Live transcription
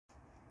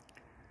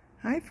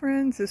Hi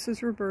friends, this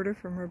is Roberta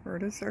from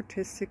Roberta's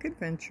Artistic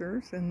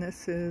Adventures, and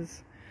this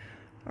is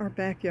our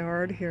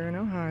backyard here in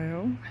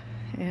Ohio,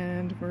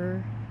 and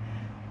we're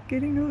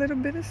getting a little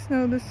bit of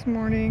snow this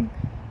morning.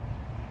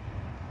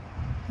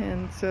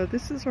 And so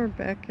this is our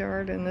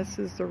backyard, and this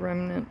is the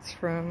remnants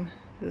from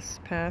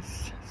this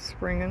past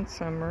spring and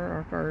summer,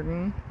 our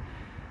garden.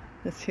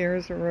 This here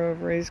is a row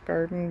of raised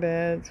garden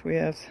beds. We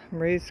have some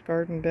raised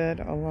garden bed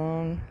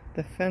along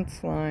the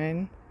fence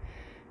line.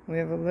 We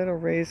have a little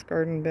raised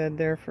garden bed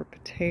there for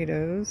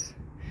potatoes.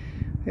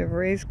 We have a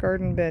raised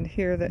garden bed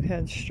here that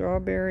had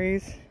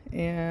strawberries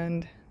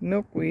and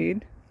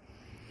milkweed.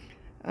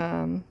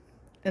 And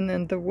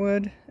then the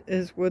wood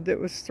is wood that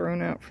was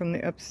thrown out from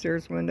the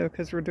upstairs window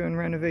because we're doing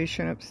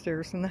renovation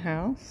upstairs in the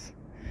house.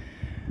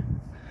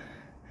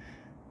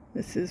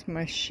 This is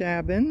my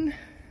shabin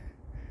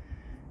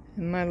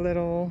and my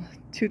little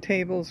 2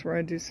 tables where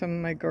I do some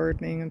of my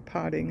gardening and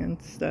potting and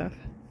stuff.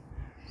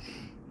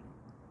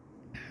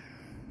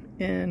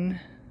 In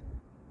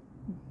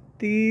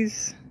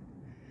these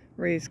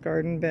raised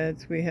garden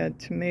beds, we had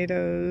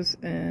tomatoes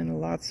and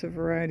lots of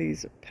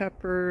varieties of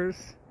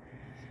peppers,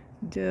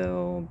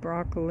 dill,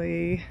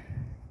 broccoli,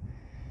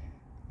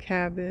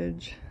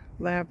 cabbage,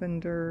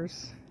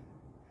 lavenders,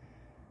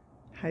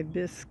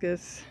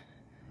 hibiscus.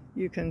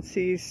 You can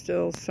see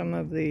still some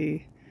of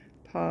the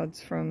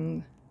pods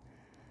from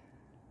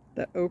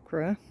the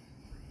okra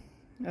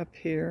up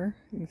here.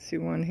 You can see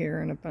one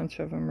here and a bunch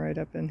of them right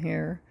up in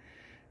here.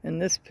 In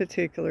this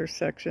particular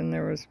section,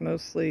 there was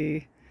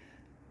mostly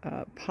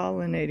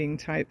pollinating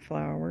type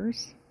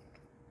flowers.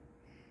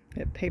 We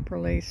had paper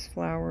lace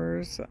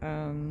flowers,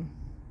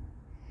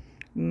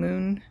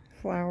 moon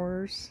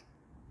flowers,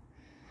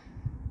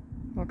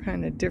 all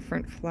kind of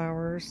different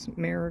flowers,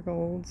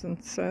 marigolds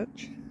and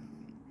such.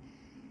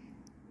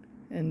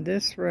 In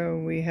this row,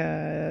 we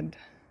had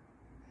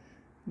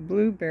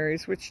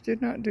blueberries, which did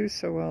not do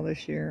so well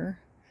this year,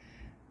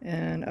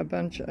 and a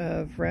bunch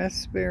of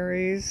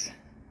raspberries,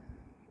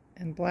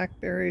 and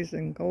blackberries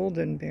and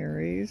golden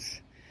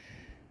berries.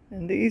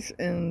 And these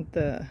in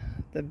the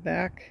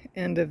back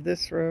end of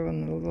this row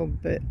and a little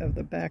bit of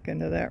the back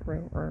end of that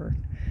row are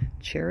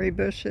cherry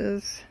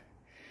bushes.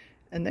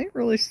 And they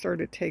really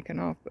started taking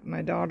off, but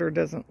my daughter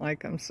doesn't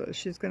like them, so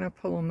she's going to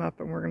pull them up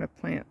and we're going to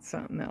plant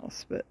something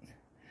else. But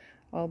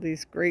all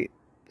these great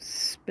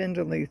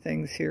spindly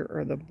things here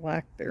are the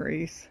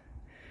blackberries,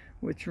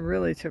 which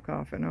really took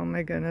off. And oh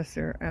my goodness,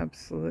 they're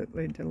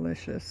absolutely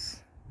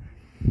delicious.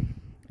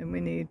 And we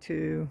need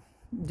to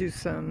do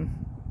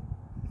some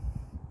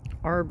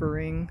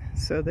arboring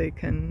so they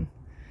can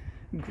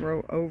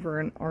grow over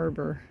an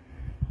arbor.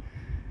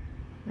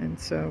 And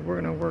so we're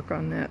going to work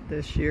on that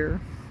this year.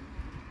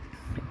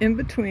 In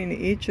between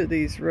each of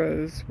these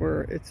rows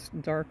where it's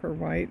darker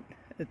white,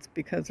 it's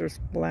because there's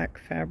black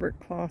fabric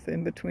cloth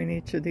in between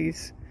each of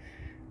these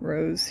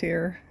rows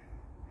here.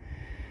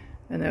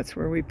 And that's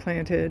where we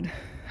planted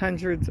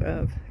hundreds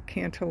of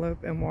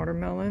cantaloupe and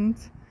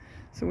watermelons.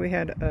 So we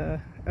had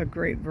a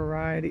great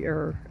variety,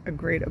 or a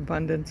great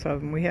abundance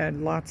of them. We had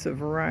lots of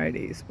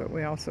varieties, but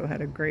we also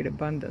had a great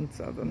abundance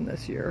of them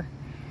this year.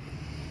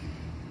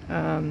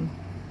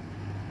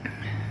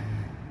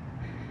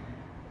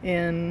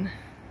 In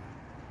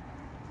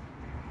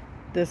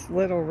this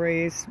little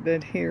raised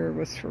bed here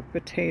was for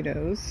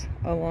potatoes.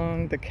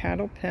 Along the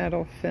cattle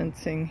panel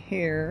fencing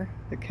here,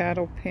 the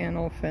cattle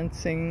panel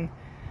fencing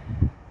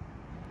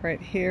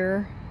right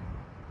here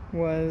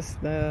was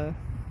the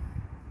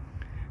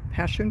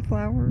passion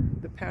flower,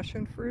 the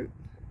passion fruit,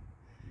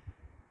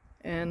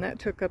 and that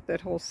took up that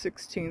whole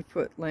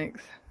 16-foot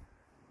length,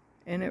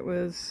 and it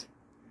was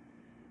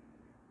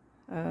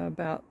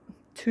about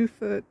 2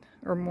 foot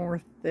or more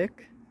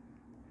thick,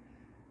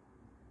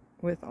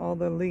 with all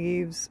the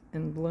leaves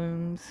and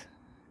blooms,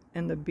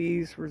 and the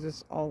bees were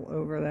just all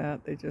over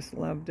that. They just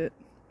loved it.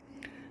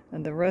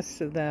 And the rest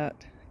of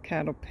that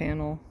cattle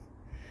panel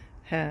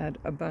had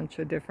a bunch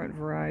of different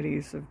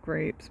varieties of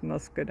grapes,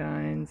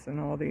 muscadines, and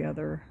all the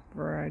other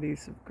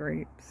varieties of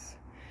grapes.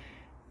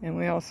 And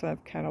we also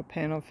have cattle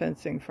panel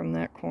fencing from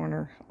that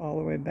corner all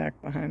the way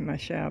back behind my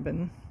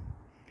shabin.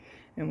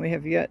 And we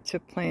have yet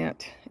to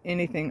plant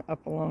anything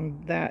up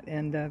along that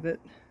end of it.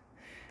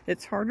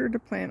 It's harder to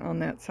plant on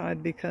that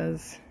side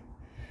because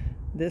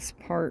this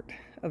part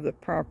of the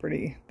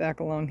property back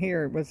along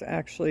here was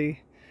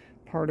actually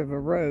part of a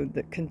road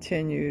that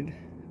continued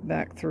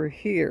back through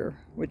here,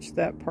 which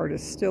that part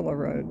is still a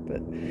road, but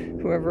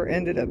whoever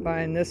ended up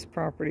buying this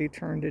property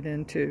turned it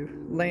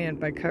into land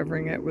by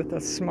covering it with a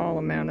small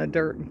amount of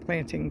dirt and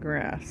planting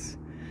grass.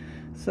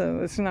 So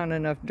it's not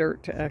enough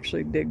dirt to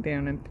actually dig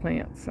down and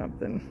plant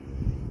something.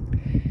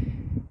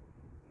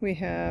 We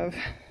have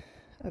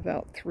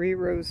about 3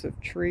 rows of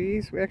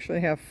trees. We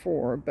actually have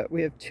 4, but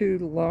we have 2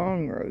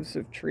 long rows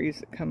of trees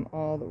that come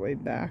all the way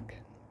back.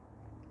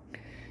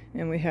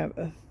 And we have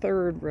a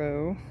 3rd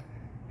row.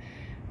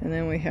 And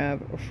then we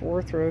have a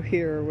 4th row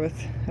here with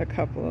a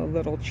couple of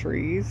little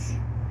trees.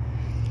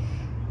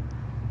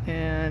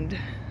 And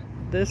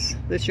this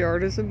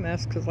yard is a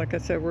mess because, like I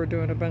said, we're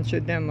doing a bunch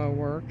of demo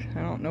work.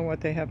 I don't know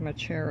what they have my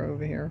chair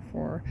over here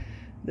for.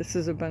 This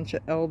is a bunch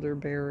of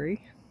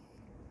elderberry.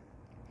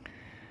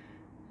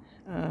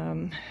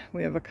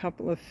 We have a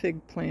couple of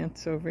fig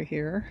plants over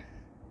here.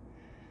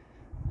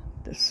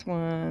 This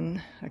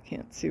one, I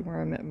can't see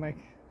where I'm at my,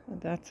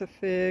 that's a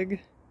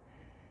fig.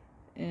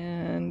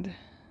 And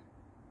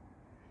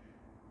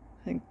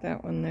I think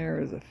that one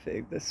there is a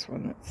fig, this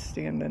one that's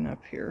standing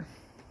up here.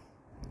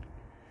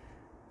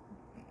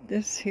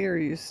 This here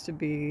used to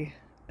be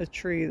a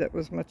tree that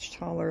was much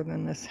taller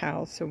than this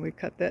house, and we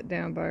cut that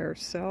down by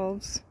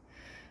ourselves.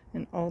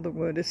 And all the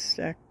wood is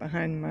stacked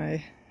behind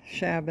my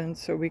shabin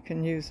so we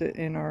can use it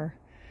in our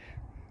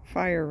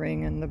fire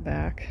ring in the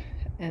back.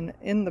 And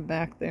in the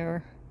back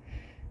there,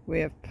 we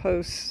have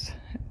posts,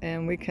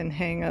 and we can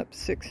hang up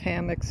 6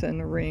 hammocks in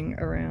a ring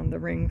around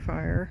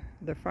the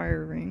the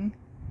fire ring.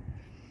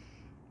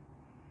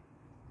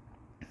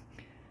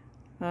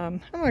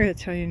 I'm not going to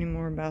tell you any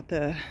more about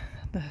the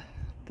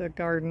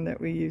garden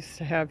that we used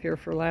to have here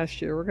for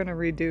last year. We're going to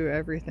redo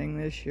everything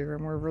this year,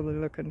 and we're really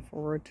looking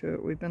forward to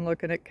it. We've been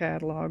looking at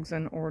catalogs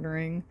and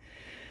ordering.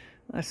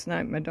 Last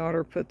night my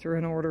daughter put through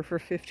an order for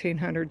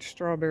 1,500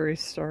 strawberry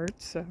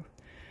starts, so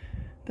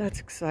that's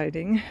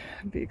exciting.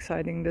 It'll be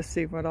exciting to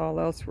see what all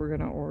else we're going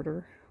to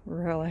order.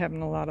 We're really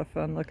having a lot of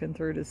fun looking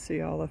through to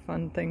see all the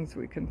fun things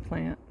we can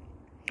plant.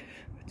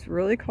 It's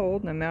really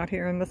cold, and I'm out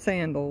here in my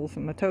sandals,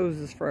 and my toes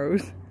is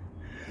froze.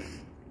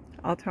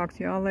 I'll talk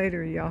to y'all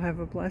later. Y'all have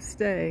a blessed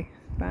day.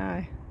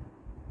 Bye.